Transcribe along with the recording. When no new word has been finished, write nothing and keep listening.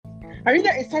Have you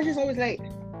noticed Tanju's always late?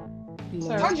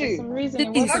 Sorry, Tanju. for some reason it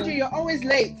Tanju, wasn't. you're always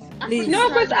late. Please. No,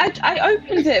 but I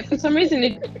opened it for some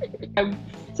reason.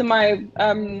 To my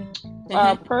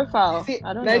profile. See,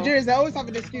 I don't know. Nigerians, they always have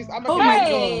an excuse. I'm Oh okay. my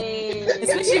Hey, God.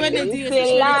 Especially when they do, it's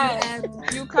a lie.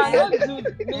 You cannot do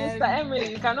Minister um,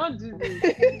 Emily. You cannot do this.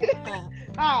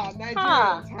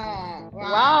 Nigerians.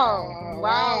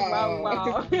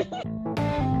 Wow.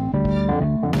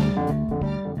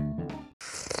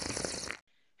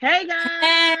 Hey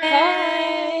guys.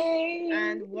 Hey.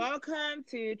 And welcome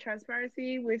to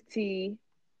Transparency with Tea.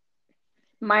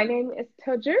 My name is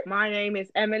Toju. My name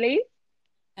is Emily.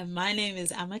 and my name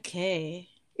is Amake.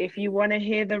 If you want to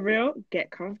hear the real, get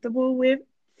comfortable with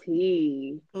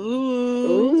tea.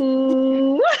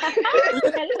 Ooh.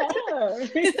 Hello. So,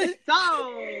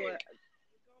 we're going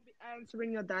to be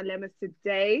answering your dilemmas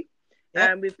today.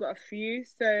 Yep. We've got a few,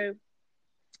 so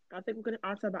I think we're going to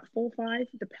answer about 4 or 5,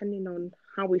 depending on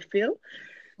how we feel.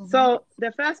 Mm-hmm. So,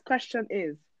 the first question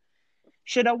is,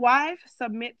 should a wife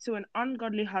submit to an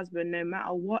ungodly husband no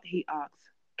matter what he asks?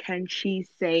 Can she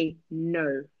say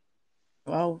no?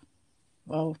 Wow.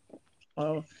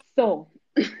 So,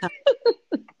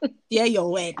 Yeah,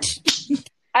 your word.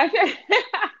 I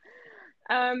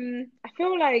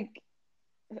feel like,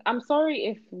 I'm sorry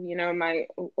if my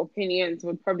opinions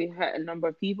would probably hurt a number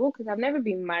of people because I've never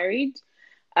been married.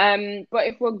 But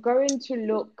if we're going to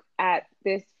look at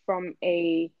this from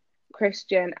a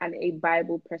Christian and a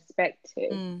Bible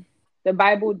perspective, the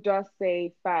Bible does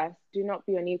say first, do not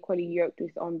be unequally yoked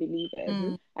with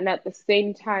unbelievers. And at the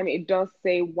same time, it does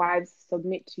say, wives,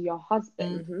 submit to your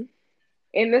husband.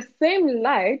 In the same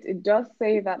light, it does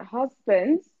say that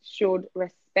husbands should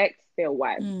respect their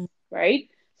wives, right?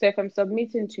 So if I'm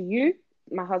submitting to you,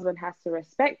 my husband has to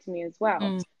respect me as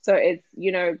well. So it's,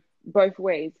 both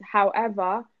ways.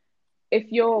 However, if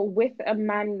you're with a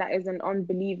man that is an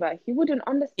unbeliever, he wouldn't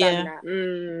understand that.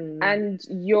 And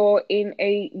you're in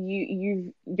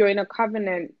you're in a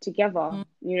covenant together,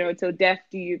 till death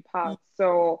do you part.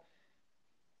 So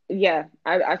yeah,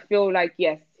 I feel like,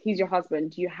 yes, he's your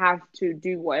husband. You have to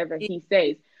do whatever he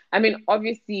says. I mean,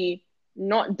 obviously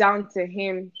not down to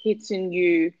him hitting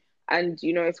you and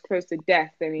it's close to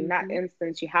death. And in that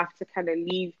instance, you have to kind of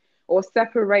leave or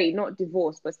separate, not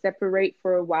divorce, but separate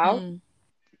for a while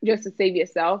just to save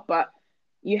yourself. But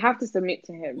you have to submit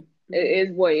to him. It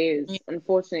is what it is,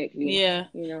 unfortunately. Yeah,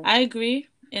 I agree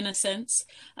in a sense.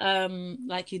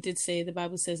 Like you did say, the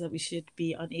Bible says that we should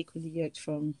be unequally yoked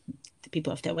from the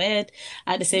people of their word.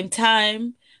 At the same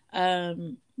time,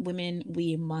 women,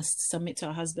 we must submit to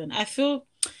our husband. I feel,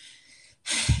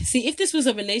 see, if this was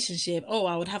a relationship,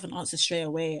 I would have an answer straight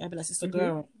away. I'd be like, sister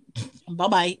girl,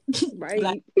 bye-bye. Right.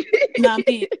 Like, you know what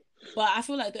I mean? But I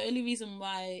feel like the only reason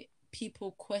why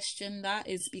people question that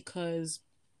is because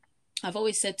I've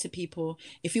always said to people,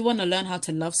 if you want to learn how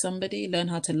to love somebody, learn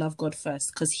how to love God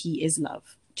first, because he is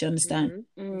love. Do you understand?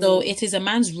 So it is a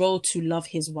man's role to love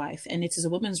his wife, and it is a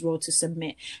woman's role to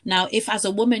submit. Now, if as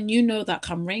a woman, that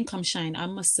come rain, come shine, I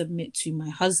must submit to my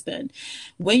husband.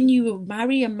 When you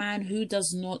marry a man who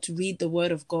does not read the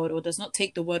word of God or does not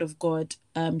take the word of God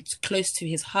close to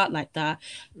his heart like that,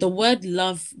 the word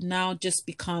love now just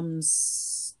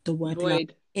becomes the word Void. love.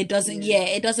 It doesn't,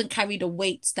 it doesn't carry the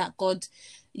weight that God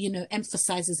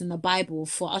emphasizes in the Bible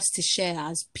for us to share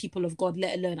as people of God,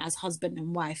 let alone as husband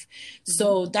and wife.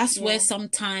 So that's where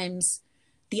sometimes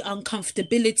the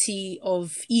uncomfortability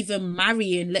of even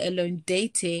marrying, let alone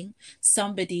dating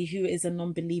somebody who is a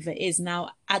non-believer is.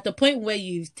 Now, at the point where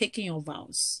you've taken your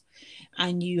vows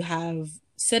and you have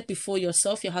said before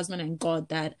yourself, your husband and God,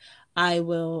 that I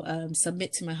will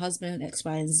submit to my husband, X,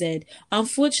 Y, and Z.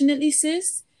 Unfortunately,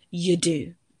 sis, you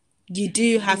do. You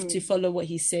do have to follow what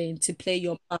he's saying to play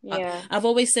your part. Yeah. I've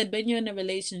always said, when you're in a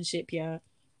relationship,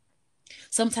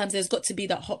 sometimes there's got to be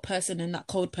that hot person and that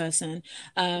cold person.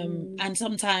 And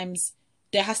sometimes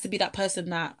there has to be that person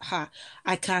that,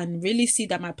 I can really see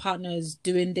that my partner is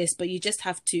doing this, but you just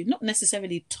have to not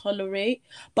necessarily tolerate.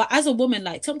 But as a woman,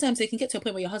 like, sometimes they can get to a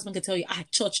point where your husband can tell you,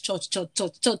 church all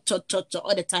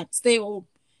the time, stay home.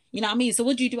 You know what I mean? So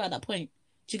what do you do at that point?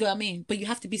 Do you get what I mean? But you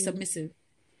have to be submissive.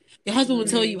 Your husband will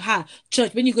tell you,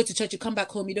 church, when you go to church, you come back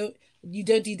home, you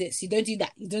don't do this, you don't do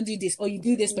that, you don't do this, or you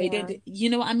do this, but you don't do, you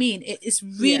know what I mean? It's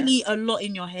really a lot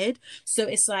in your head. So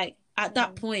it's like, at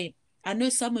that point, I know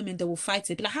some women, they will fight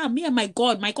it. Be like, me and my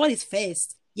God is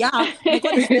first. Yeah, my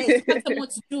God is first. I don't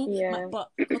want to do. But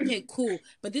okay, cool.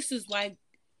 But this is why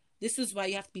you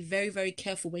have to be very, very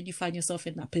careful when you find yourself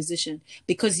in that position.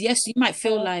 Because yes, you might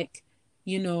feel like,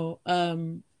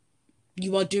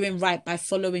 you are doing right by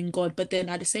following God, but then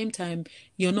at the same time,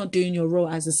 you're not doing your role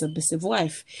as a submissive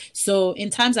wife. So in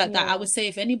times like that, I would say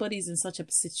if anybody's in such a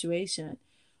situation,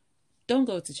 don't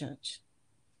go to church.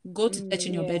 Go to church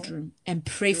in your bedroom and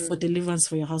pray for deliverance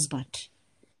for your husband.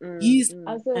 Use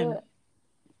As a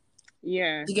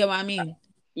Yeah. you get what I mean?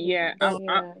 Yeah.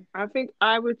 I think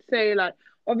I would say, like,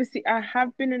 obviously I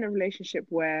have been in a relationship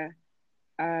where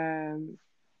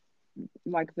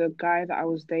like the guy that I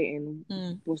was dating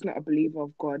was not a believer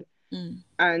of God.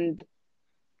 And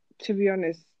to be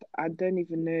honest, I don't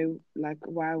even know like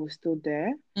why I was still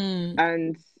there.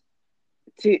 And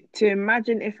to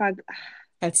imagine if I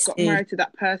got married to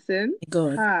that person,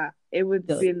 it would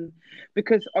have been,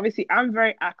 because obviously I'm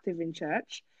very active in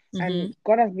church, and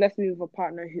God has blessed me with a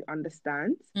partner who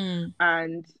understands.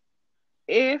 And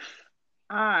if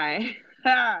I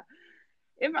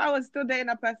if I was still dating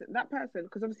that person,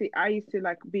 because obviously I used to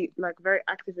like be like very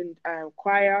active in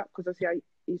choir, because obviously I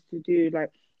used to do like,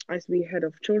 I used to be head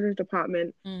of children's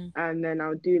department, and then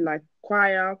I'll do like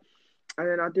choir, and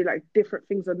then I'll do like different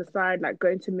things on the side, like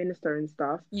going to minister and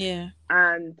stuff. Yeah.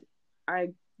 And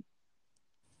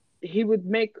he would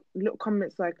make little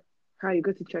comments like, how you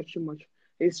go to church too much?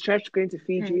 Is church going to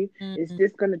feed you? Is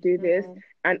this going to do this?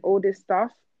 And all this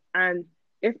stuff. And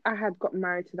if I had got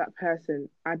married to that person,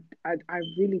 I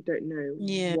really don't know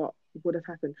what would have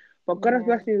happened. But God has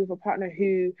blessed me with a partner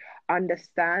who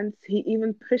understands. He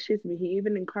even pushes me. He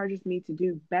even encourages me to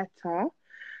do better.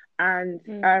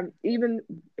 And even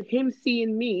him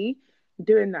seeing me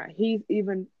doing that, he's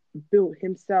even built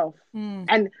himself.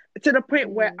 And to the point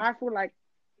where I feel like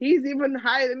he's even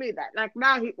higher than me. Like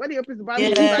now, when he opens the Bible,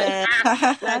 he's like,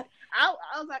 like I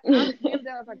was like, I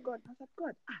was like, God,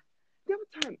 the other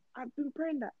time I've been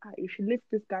praying that you should lift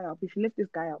this guy up. You should lift this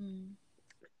guy up.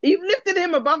 You've lifted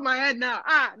him above my head now.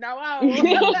 Now wow.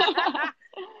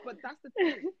 But that's the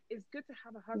thing. It's good to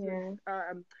have a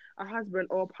husband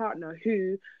or a partner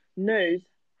who knows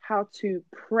how to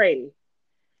pray,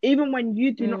 even when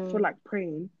you do not feel like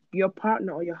praying. Your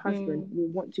partner or your husband will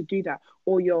want to do that,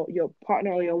 or your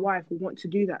partner or your wife will want to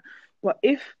do that. But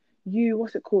if you,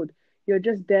 you're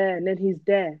just there and then he's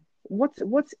there, what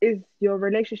is your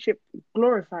relationship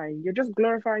glorifying? You're just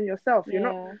glorifying yourself. You're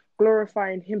not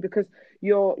glorifying him, because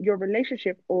your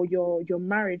relationship or your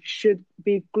marriage should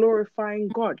be glorifying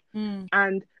God.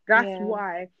 And that's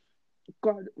why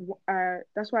God,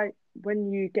 that's why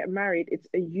when you get married, it's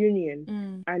a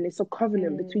union and it's a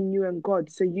covenant between you and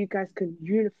God. So you guys can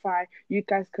unify, you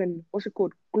guys can,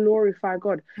 glorify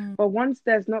God. But once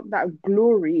there's not that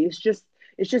glory, it's just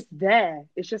there.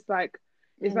 It's just like,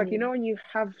 it's like, you know, when you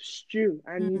have stew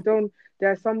and you don't,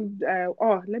 there's some,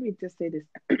 let me just say this.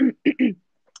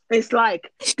 It's like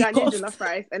Ghanaian jollof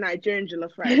rice and Nigerian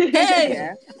jollof rice.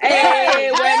 Hey, hey,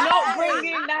 we're not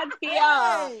bringing that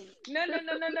here. No.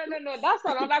 That's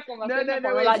another conversation.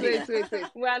 Wait.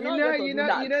 We are not you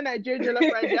know Nigerian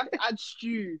jollof rice, you have to add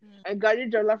stew, and Ghanaian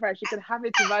jollof rice, you can have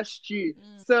it without stew.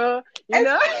 So you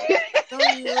know.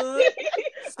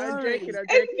 I'm joking,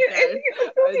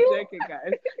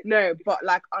 guys. No, but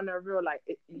like on a real, like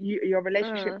your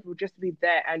relationship will just be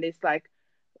there, and it's like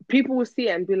people will see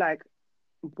it and be like,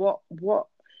 what,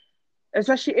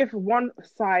 especially if one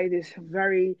side is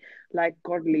very like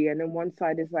godly and then one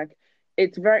side is like,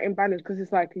 it's very imbalanced, because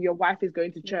it's like your wife is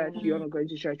going to church, you're not going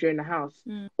to church, you're in the house,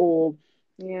 or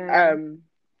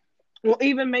or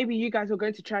even maybe you guys are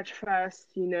going to church first,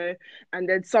 you know, and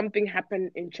then something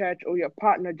happened in church, or your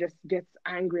partner just gets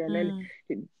angry and then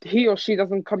he or she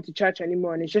doesn't come to church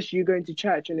anymore, and it's just you going to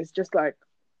church, and it's just like,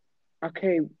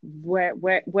 okay,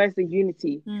 where's the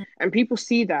unity? And people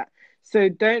see that. So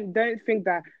don't think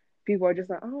that people are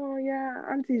just like, oh yeah,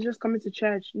 auntie's just coming to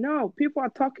church. No, people are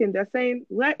talking. They're saying,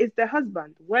 where is the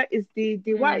husband? Where is the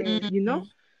wife? You know?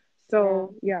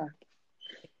 So yeah.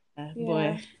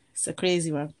 Boy, it's a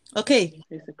crazy one. Okay.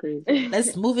 It's a crazy.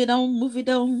 Let's move it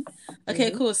on. Okay,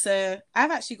 cool. So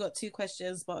I've actually got 2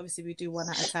 questions, but obviously we do one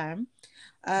at a time.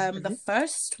 The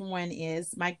first one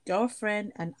is, my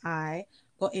girlfriend and I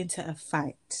got into a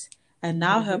fight, and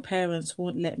now her parents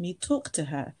won't let me talk to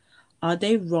her. Are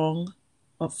they wrong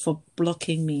for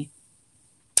blocking me?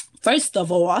 First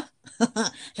of all,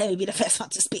 let me be the first one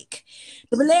to speak.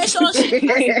 The relationship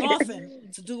has nothing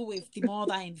to do with the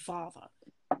mother and father.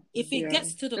 If it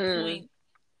gets to the point,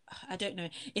 I don't know,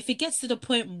 if it gets to the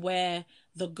point where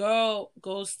the girl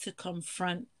goes to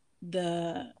confront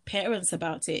the parents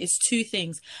about it, it's 2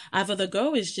 things. Either the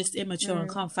girl is just immature and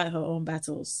can't fight her own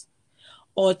battles,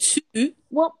 or two,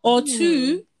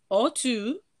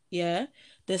 yeah,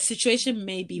 the situation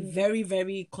may be very,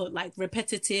 very like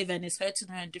repetitive and it's hurting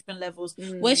her on different levels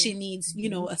where she needs, you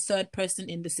know, a third person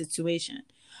in the situation.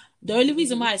 The only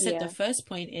reason why I said the first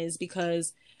point is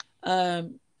because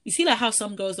you see like how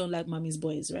some girls don't like mommy's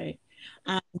boys, right?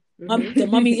 And the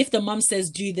mommy, if the mom says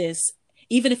do this,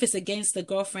 even if it's against the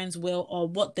girlfriend's will or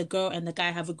what the girl and the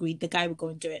guy have agreed, the guy will go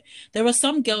and do it. There are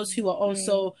some girls who are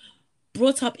also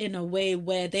brought up in a way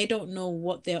where they don't know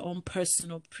what their own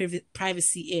personal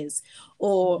privacy is,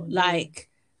 or like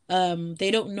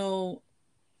they don't know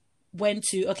when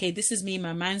to, okay, this is me,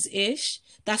 my man's ish.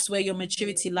 That's where your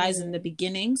maturity lies in the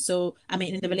beginning. So I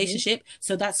mean in the relationship.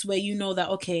 So that's where you know that,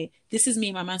 okay, this is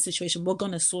me, my man's situation, we're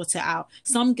gonna sort it out.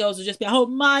 Some girls will just be, oh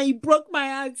my, he broke my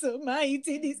heart, so my, he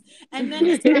did this. And then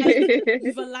it's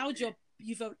like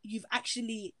you've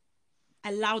actually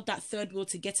allowed that third wheel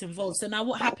to get involved. So now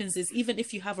what happens is, even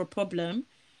if you have a problem,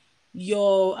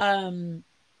 your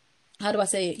how do I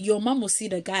say it? Your mom will see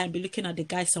the guy and be looking at the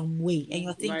guy some way, and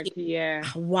you're thinking, like,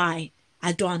 why?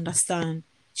 I don't understand.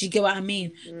 Do you get what I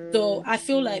mean? So I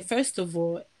feel like, first of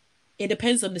all, it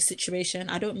depends on the situation.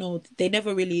 I don't know. They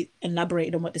never really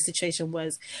elaborated on what the situation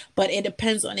was, but it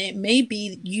depends on it.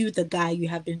 Maybe you, the guy, you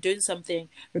have been doing something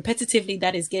repetitively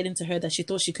that is getting to her that she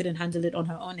thought she couldn't handle it on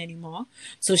her own anymore.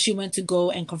 So she went to go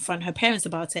and confront her parents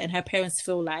about it, and her parents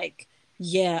feel like,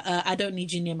 I don't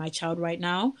need you near my child right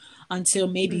now until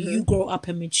maybe you grow up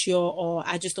and mature, or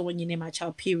I just don't want you near my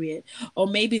child, period. Or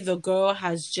maybe the girl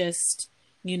has just,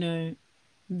 you know,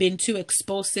 been too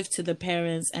explosive to the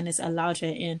parents and it's allowed her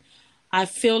in. I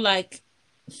feel like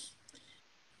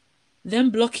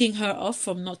them blocking her off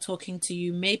from not talking to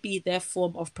you may be their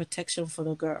form of protection for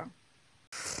the girl.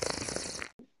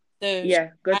 So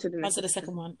go to the next answer the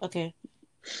second one. Okay.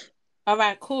 All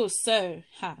right, cool. So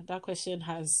that question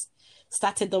has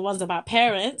started the ones about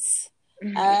parents.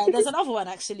 There's another one,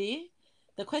 actually.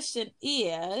 The question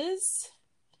is,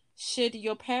 should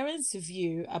your parents'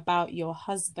 view about your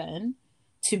husband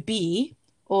to be,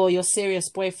 or your serious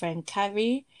boyfriend,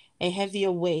 carry a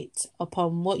heavier weight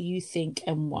upon what you think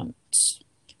and want?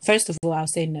 First of all, I'll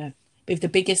say no, with the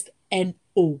biggest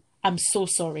N-O. I'm so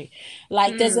sorry.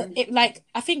 Like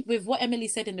I think with what Emily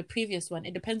said in the previous one,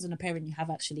 it depends on the parent you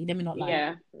have, actually. Let me not lie.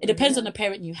 Yeah. It depends on the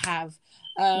parent you have.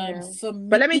 For me,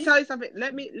 but let me tell you something.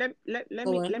 Let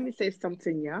me say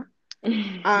something, yeah.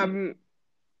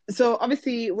 So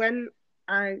obviously when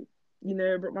I, you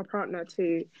know, brought my partner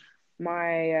to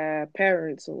my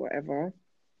parents or whatever,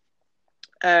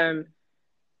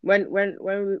 when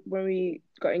we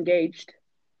got engaged,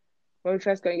 when we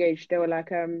first got engaged, they were like,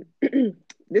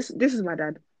 this is my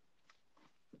dad.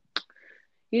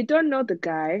 You don't know the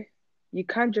guy. You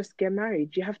can't just get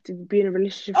married. You have to be in a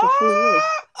relationship for 4 years.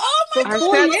 Oh my God!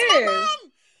 4 years.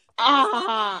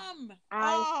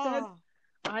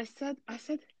 I said,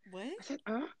 what? I said,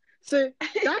 So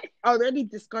that already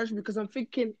discouraged me, because I'm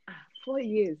thinking, 4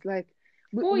 years, like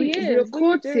 4 years. We were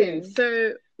courting.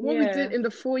 So what we did in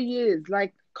the 4 years,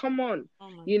 like, come on,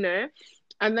 you know.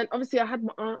 And then obviously I had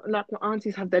my aunt, like my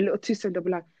aunties have their little two-cent. They'll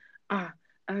be like,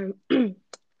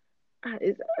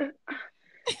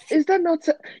 is that not?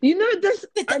 You know, this.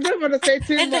 I don't want to say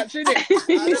too much, innit?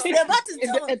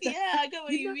 I get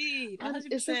what you mean.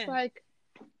 100%. It's just like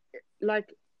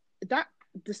that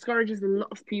discourages a lot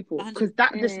of people, because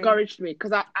that discouraged me.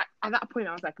 Because I at that point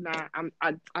I was like, nah,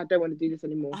 I don't want to do this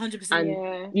anymore. 100%.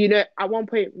 And you know, at one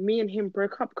point, me and him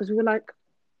broke up because we were like,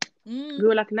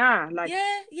 nah, like,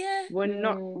 we're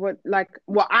not.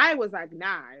 What I was like,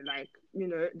 nah, like, you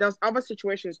know, there's other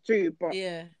situations too, but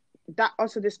that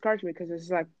also discouraged me, because it's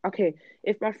like, okay,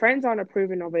 if my friends aren't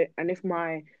approving of it, and if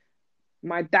my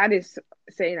dad is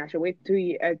saying I should wait 4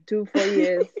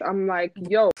 years, I'm like,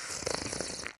 yo.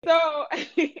 So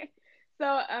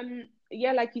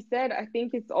like you said, I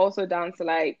think it's also down to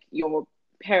like your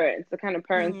parents, the kind of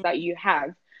parents that you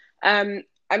have. I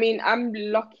mean, I'm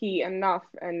lucky enough,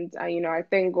 and you know, I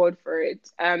thank God for it,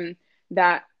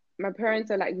 that my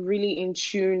parents are like really in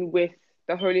tune with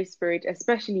the Holy Spirit,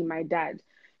 especially my dad.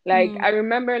 Like, I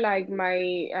remember like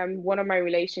my one of my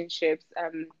relationships,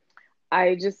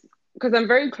 I just, because I'm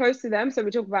very close to them, so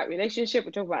we talk about relationship,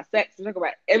 we talk about sex, we talk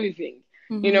about everything.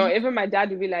 You know, even my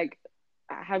dad would be like,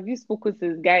 have you spoken to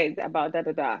this guy about da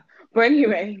da da? But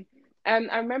anyway,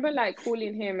 I remember like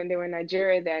calling him, and they were in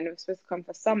Nigeria then, it was supposed to come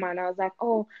for summer, and I was like,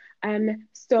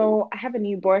 so I have a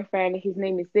new boyfriend, his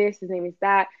name is this, his name is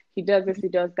that, he does this, he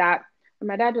does that. And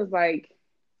my dad was like,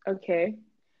 okay.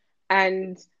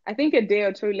 And I think a day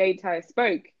or two later I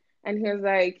spoke, and he was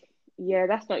like, yeah,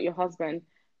 that's not your husband.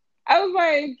 I was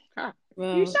like,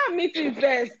 you shot me to his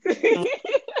best.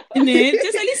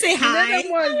 Just at least say You know hi.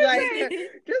 them ones like,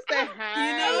 just say hi. You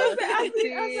I know? was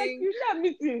like, you should have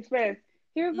meetings first.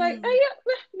 He was like, Mm, oh yeah,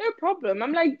 no problem.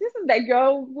 I'm like, this is that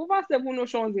girl. What 7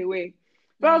 away?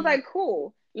 But I was like,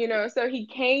 cool. So he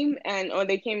came or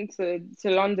they came to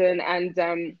London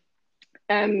and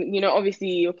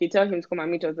obviously, okay, tell him to come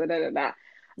and meet us, da, da, da, da.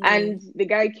 yeah. And the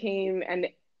guy came and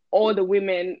all the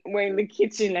women were in the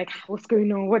kitchen, like, what's going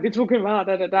on? What are they talking about?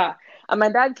 Da, da, da. And my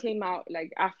dad came out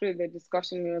like after the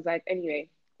discussion, he was like, anyway,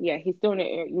 yeah, he's still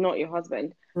not your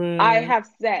husband. I have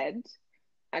said,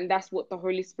 and that's what the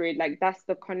Holy Spirit, like, that's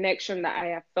the connection that I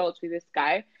have felt with this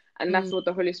guy. And that's what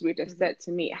the Holy Spirit has said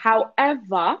to me.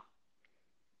 However,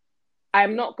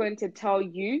 I'm not going to tell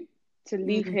you to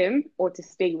leave him or to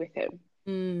stay with him.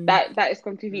 That is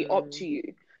completely up to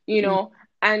you.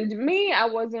 And me, I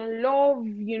was in love,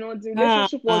 the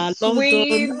relationship was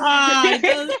sweet. It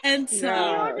doesn't enter.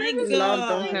 No, My love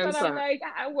don't God. And I'm enter. like,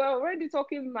 we're already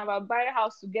talking about buying a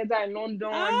house together in London,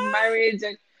 marriage,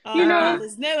 and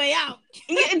there's no way out.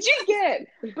 yeah, do you get?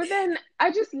 But then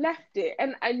I just left it,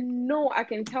 and I know I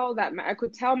can tell that I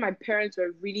could tell my parents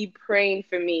were really praying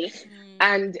for me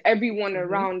and everyone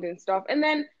around and stuff. And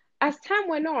then as time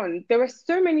went on, there were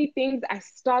so many things I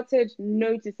started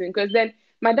noticing, because then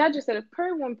my dad just said,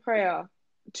 pray one prayer,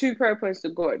 2 prayer points to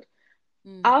God.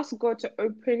 Ask God to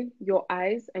open your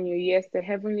eyes and your ears to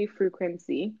heavenly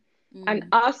frequency, and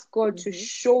ask God to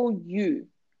show you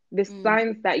the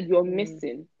signs that you're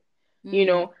missing.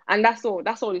 And that's all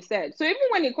he said. So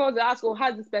even when he called to ask, oh,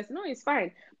 how's this person? No, it's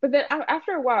fine. But then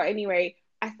after a while, anyway,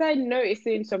 I started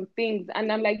noticing some things,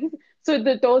 and I'm like, so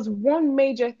there was one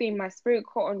major thing my spirit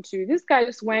caught onto. This guy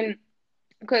just went,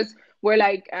 because we're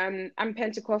like, I'm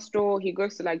Pentecostal. He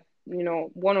goes to like,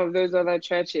 one of those other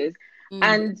churches.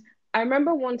 And I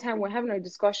remember one time we're having a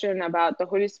discussion about the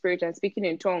Holy Spirit and speaking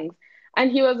in tongues.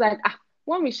 And he was like,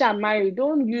 when we shall marry,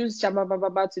 don't use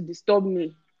shabba to disturb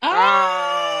me.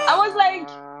 I was like,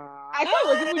 I thought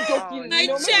I was even joking,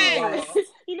 maybe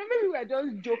we were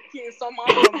just joking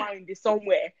somehow in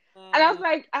somewhere. And I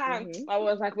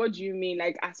was like, what do you mean?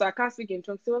 Like, so I can't speak in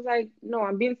tongues. So I was like, no,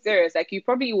 I'm being serious. Like, you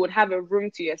probably would have a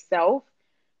room to yourself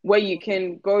where you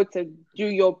can go to do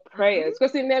your prayers.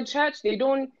 Because in their church, they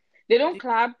don't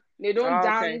clap, they don't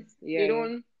dance, they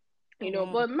don't,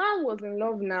 but man was in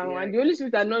love now, and the Holy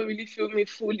Spirit had not really feel me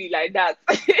fully like that.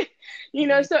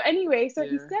 So anyway, so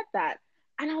he said that,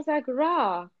 and I was like,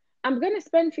 rah, I'm gonna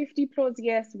spend 50 plus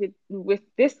years with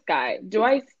this guy. Do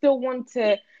I still want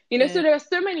to, so there are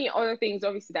so many other things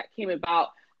obviously that came about,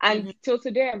 and till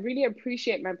today I really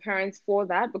appreciate my parents for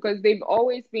that, because they've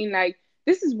always been like,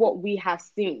 this is what we have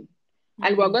seen,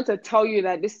 and we're going to tell you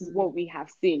that this is what we have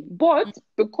seen, but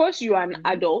because you are an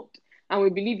adult and we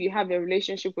believe you have a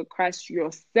relationship with Christ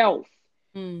yourself,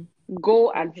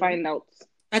 go and find out.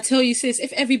 I tell you, sis,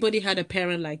 if everybody had a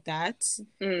parent like that,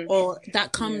 or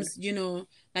that comes,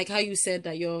 like how you said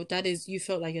that your dad you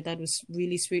felt like your dad was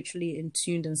really spiritually in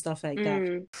tuned and stuff like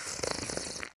that.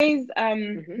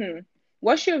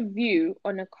 What's your view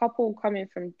on a couple coming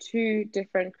from 2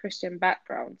 different Christian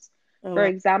backgrounds? For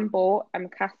example, I'm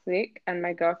Catholic and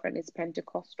my girlfriend is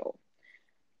Pentecostal.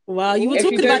 Wow, you were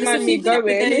talking about this me going.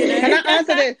 Can I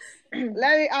answer this?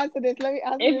 Let me answer this.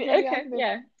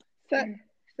 Yeah. So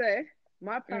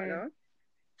my partner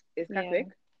is Catholic.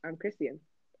 I'm Christian.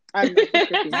 I'm not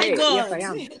Christian. My God. Yes, I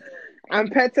am.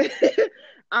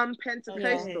 I'm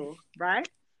Pentecostal, right?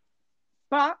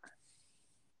 But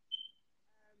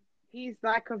he's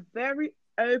like a very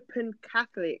open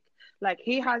Catholic. Like,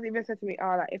 he has even said to me,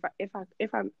 "Oh, like if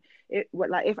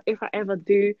I ever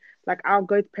do, like, I'll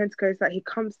go to Pentecost." Like, he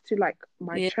comes to like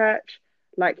my church.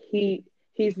 Like, he's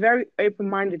very open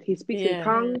minded. He speaks in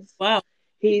tongues. Wow.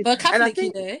 And I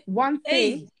think one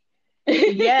thing,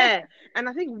 and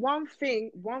I think one thing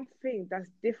that's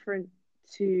different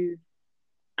to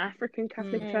African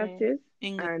Catholic churches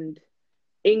and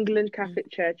England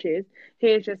Catholic churches,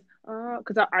 here's just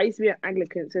because I used to be an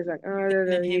Anglican, so it's like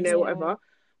whatever.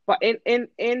 But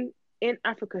in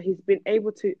Africa, he's been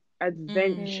able to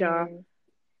adventure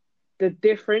the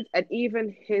difference, and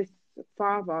even his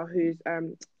father, who's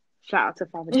shout out to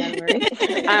Father January,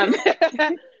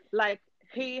 like,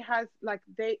 he has, like,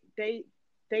 they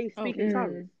speak in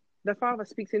tongues. The father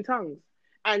speaks in tongues,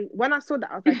 and when I saw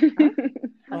that, I was like,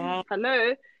 huh?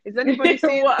 Hello, is anybody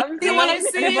seeing what I'm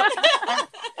seeing?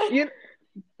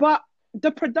 But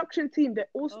the production team, they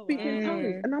all speak in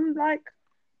tongues, and I'm like,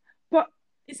 but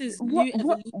this is what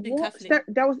Catholic.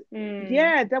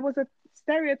 there was a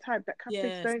stereotype that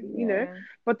Catholics don't,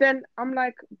 but then I'm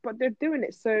like, but they're doing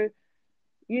it, so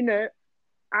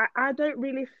I don't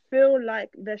really feel like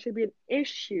there should be an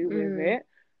issue with it,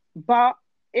 but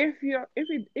if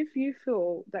you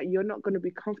feel that you're not going to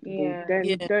be comfortable, Yeah. then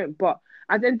Yeah. don't. But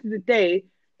at the end of the day,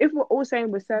 if we're all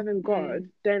saying we're serving God,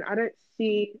 then I don't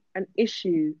see an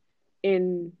issue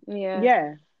in Yeah.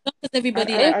 yeah. As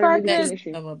everybody I like If don't I really see an respects could, each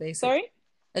issue. other, basically. sorry.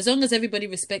 As long as everybody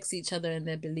respects each other and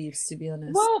their beliefs, to be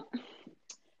honest. Well,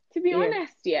 to be Yeah.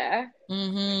 honest, yeah,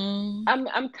 Mm-hmm.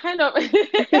 I'm kind of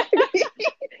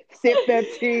Sip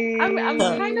the I'm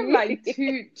kind of tea.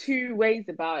 like two ways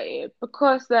about it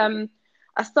because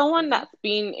as someone that's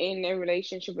been in a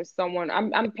relationship with someone,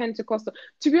 I'm Pentecostal.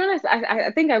 To be honest,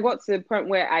 I think I got to the point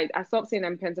where I stopped saying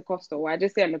I'm Pentecostal. Where I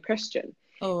just say I'm a Christian.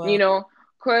 Oh You wow. know,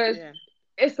 because Yeah.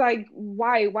 it's like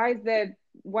why is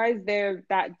there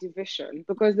that division?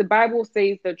 Because the Bible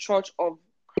says the Church of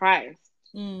Christ.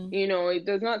 Mm, You know, it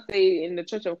does not say in the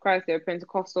Church of Christ there were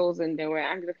Pentecostals and there were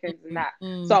Anglicans and mm, that.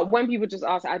 mm. So when people just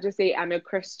ask, I just say I'm a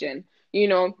Christian, you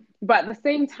know. But at the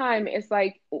same time, it's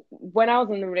like when I was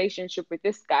in a relationship with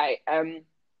this guy,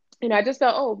 I just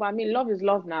felt, oh, but I mean, love is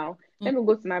love now. Mm. Let me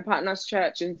go to my partner's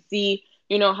church and see,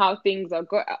 how things are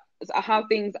how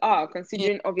things are. Yeah.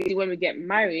 Considering obviously when we get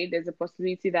married, there's a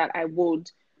possibility that I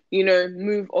would,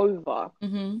 move over.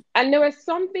 Mm-hmm. And there were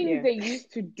some things Yeah. they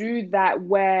used to do that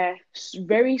were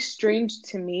very strange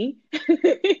to me.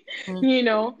 Mm. You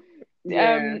know,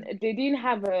 Yeah. they didn't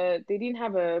have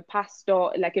a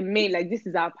pastor, like a main, like this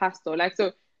is our pastor. Like,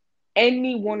 so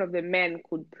any one of the men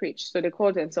could preach. So they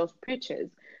called themselves preachers.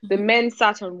 The Mm-hmm. men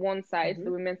sat on one side, Mm-hmm.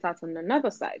 the women sat on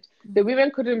another side. The Mm.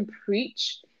 women couldn't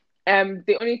preach.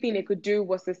 The only thing they could do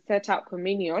was to set out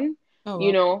communion, Oh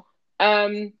you well.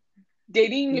 know. They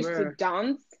didn't used to Bruh.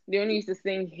 dance. They only used to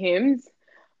sing hymns.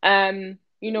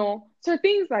 So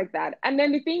things like that. And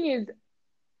then the thing is,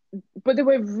 but they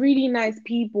were really nice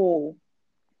people,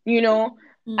 you know.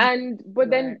 Mm. But Right.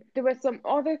 then there were some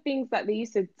other things that they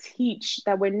used to teach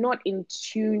that were not in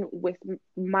tune with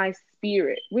my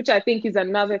spirit, which I think is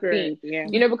another Spirit. thing, Yeah.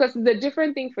 Mm. because it's a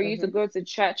different thing for you to Mm-hmm. go to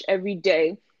church every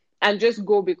day and just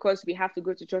go because we have to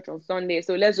go to church on Sunday.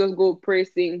 So let's just go pray,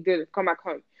 sing, good, come back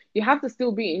home. You have to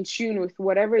still be in tune with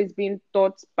whatever is being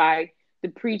taught by the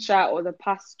preacher or the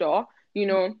pastor, you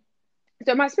know.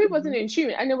 So my spirit Mm-hmm. wasn't in tune.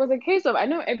 And it was a case of, I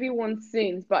know everyone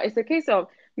sins, but it's a case of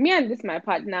me and this my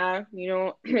partner, we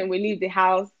leave the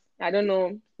house. I don't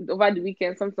know, over the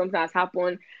weekend, something has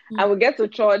happened. Mm. And we get to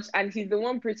church and he's the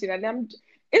one preaching. And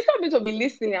it's not meant to be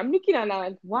listening. I'm looking and I'm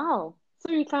like, wow.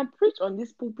 So you can preach on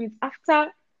this pulpit after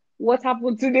what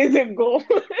happened 2 days ago.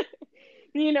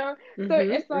 you know? So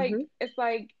Mm-hmm. it's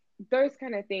like those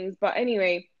kind of things. But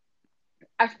anyway,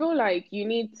 I feel like you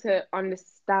need to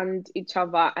understand each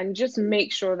other and just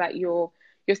make sure that your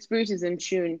spirit is in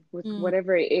tune with Mm.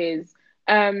 whatever it is.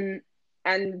 And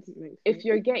Makes if sense.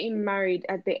 you're getting married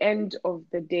at the end of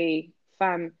the day,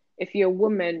 fam, if you're a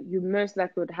woman, you most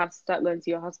likely would have to start going to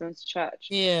your husband's church.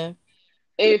 Yeah.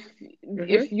 If Mm-hmm.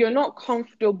 if you're not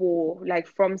comfortable, like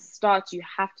from start, you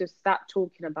have to start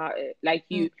talking about it. Like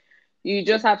Mm. you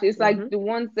just have to. It's Mm-hmm. like the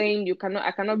one saying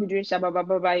I cannot be doing shabba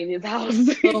baba in his house.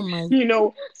 Oh my.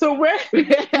 So where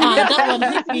Ah, that one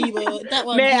hit me, but that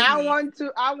one Mate, hit I me. want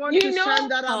to you know, shine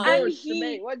that a Ah, and bush,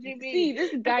 mate. What do you mean?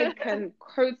 this guy can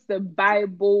quote the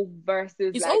Bible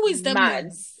verses it's like always them mad.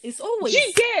 ones. It's Do you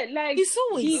always. get like It's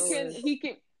always. he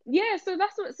can yeah, so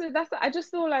that's I just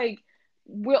feel like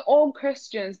we're all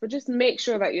Christians, but just make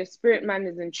sure that your spirit man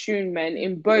is in tune, man, Mm.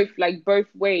 in both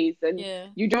ways, and Yeah.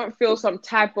 you don't feel some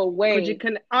type of Because way.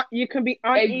 you can be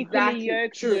unequally Exactly,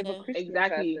 yoked true, with a Yeah. Christian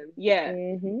exactly, person. yeah,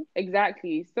 Mm-hmm.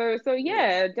 exactly. So Yeah.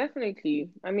 yeah,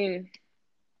 definitely. I mean,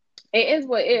 it is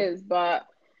what it is, but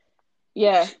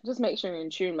yeah, just make sure you're in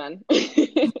tune, man.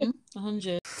 Mm-hmm.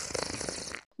 100.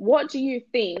 What do you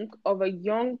think of a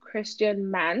young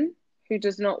Christian man who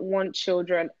does not want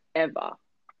children ever?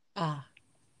 Ah.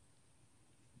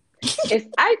 It's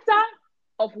either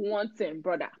of wanting,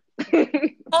 brother.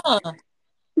 Ah.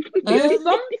 It's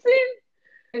something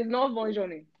is not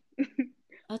functioning.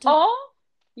 I don't. Or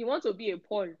you want to be a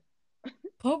Paul.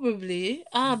 Probably.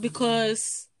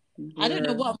 Because I don't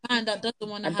know Bruh. what man that doesn't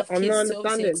want to have I'm not kids to obviously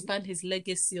understanding. expand his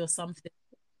legacy or something.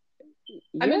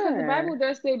 I mean, because the Yeah. Bible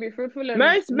does say be fruitful and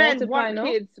Most men multiply, want no?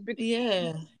 kids.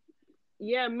 Yeah.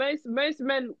 Yeah, most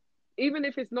men, even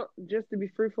if it's not just to be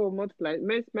fruitful or multiply,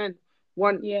 most men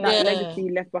want Yeah. that Yeah. legacy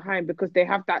left behind because they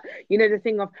have that, the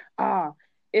thing of,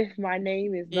 if my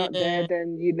name is not there, Yeah.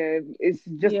 then, it's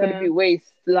just going to Yeah. be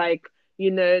waste. Like, they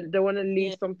want to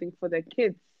leave Yeah. something for their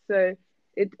kids. So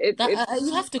That it's,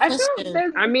 you have to I feel question.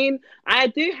 there's I mean, I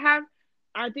do have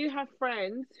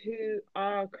friends who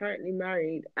are currently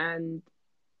married and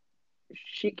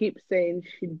she keeps saying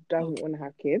she doesn't Okay. want to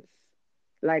have kids.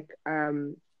 Like,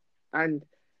 and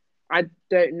I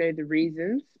don't know the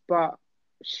reasons, but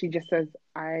she just says,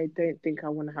 I don't think I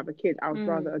want to have a kid. I would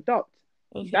rather adopt.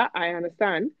 Okay. That I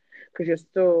understand, because you're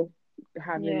still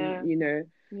having,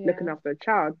 looking Yeah. after a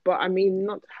child. But I mean,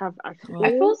 not have at Wow. I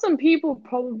feel all. some people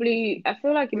probably, I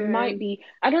feel like it might be,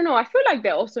 I don't know. I feel like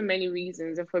there are also many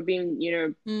reasons, if we're being,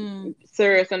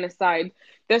 serious on the side.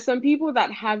 There's some people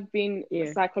that have been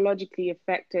Yeah. psychologically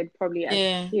affected probably as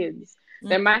Yeah. kids.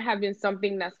 There might have been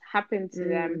something that's happened to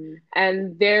them, Mm.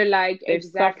 and they're like, They've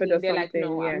suffered exactly, or they're like, something.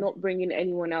 no, Yeah. I'm not bringing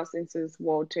anyone else into this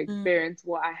world to experience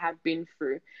what I have been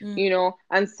through, Mm.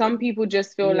 And some people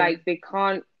just feel Yeah. like they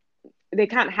can't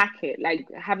hack it, like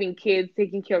having kids,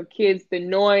 taking care of kids, the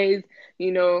noise,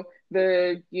 whatever.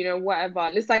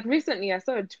 It's like recently I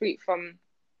saw a tweet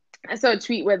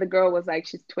where the girl was like,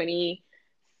 she's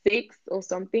 26 or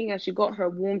something, and she got her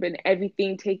womb and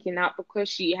everything taken out because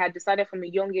she had decided from a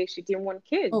young age she didn't want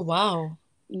kids. Oh, wow.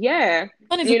 Yeah.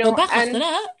 Can't even go back after And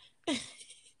that.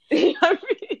 I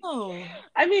mean,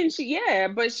 Oh.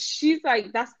 but she's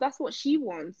like, that's what she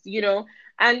wants,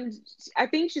 And I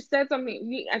think she said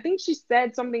something. I think she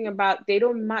said something about they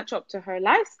don't match up to her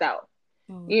lifestyle,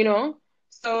 Oh.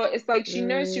 So it's like she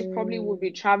knows she probably would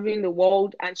be traveling the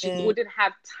world and she Yeah. wouldn't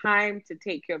have time to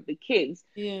take care of the kids,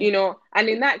 Yeah. And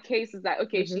in that case, it's like,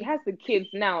 okay, she has the kids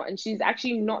now and she's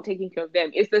actually not taking care of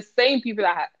them. It's the same people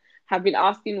that have been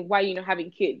asking why you're not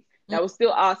having kids that will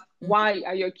still ask, why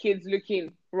are your kids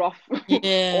looking rough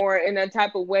Yeah. or in a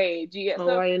type of way? Do you get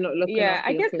Why you're not looking after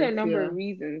I your guess there are a kids? number Yeah. of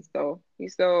reasons though.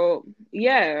 So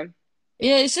yeah.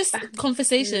 Yeah, it's just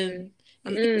conversation.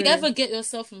 If you Mm. ever get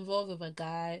yourself involved with a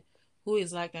guy who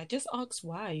is like that, just ask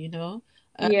why, Yeah.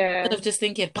 Instead of just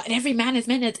thinking, but every man is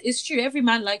meant. It's true, every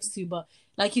man likes to, but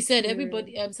like you said,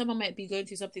 everybody, someone might be going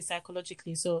through something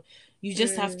psychologically, so you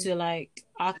just have to like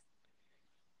ask,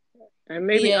 And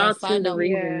maybe asking find the out.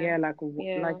 reason, Yeah. like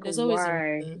There's always a why,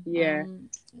 reason. yeah.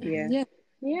 Yeah.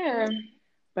 Yeah.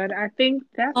 But I think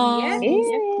that's Yes,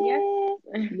 Oh,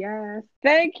 yes. yes.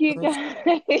 Thank you gosh.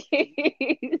 guys.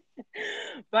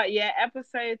 But yeah,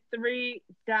 episode 3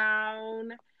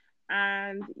 down,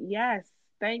 and yes,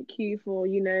 thank you for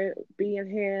being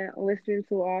here listening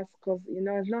to us, because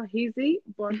it's not easy,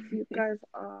 but you guys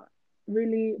are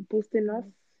really boosting us,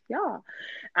 yeah,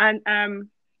 and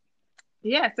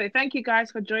yeah. So thank you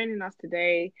guys for joining us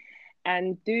today.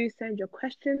 And do send your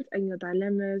questions and your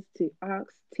dilemmas to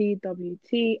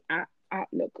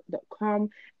asktwt@outlook.com.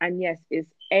 And yes,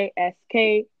 it's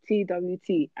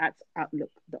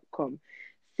asktwt@outlook.com.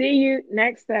 See you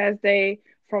next Thursday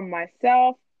from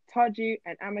myself, Taju,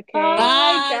 and Amake. Bye.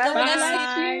 Bye. God God bless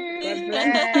bless Bye. you. God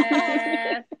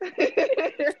you.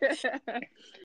 bless.